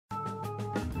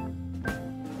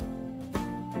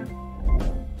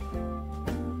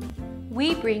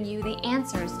we bring you the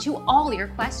answers to all your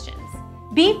questions.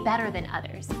 Be better than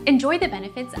others. Enjoy the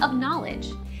benefits of knowledge.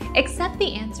 Accept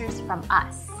the answers from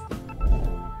us.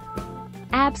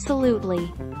 Absolutely.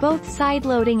 Both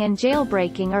sideloading and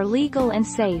jailbreaking are legal and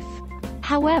safe.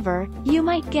 However, you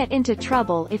might get into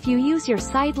trouble if you use your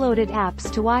sideloaded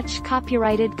apps to watch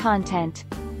copyrighted content.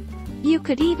 You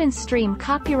could even stream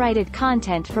copyrighted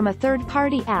content from a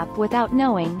third-party app without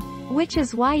knowing, which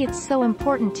is why it's so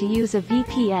important to use a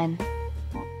VPN.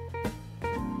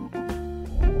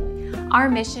 Our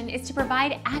mission is to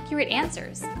provide accurate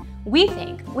answers. We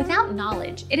think without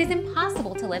knowledge, it is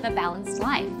impossible to live a balanced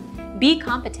life. Be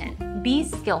competent, be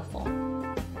skillful.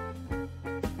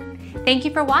 Thank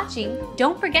you for watching.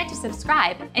 Don't forget to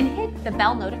subscribe and hit the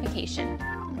bell notification.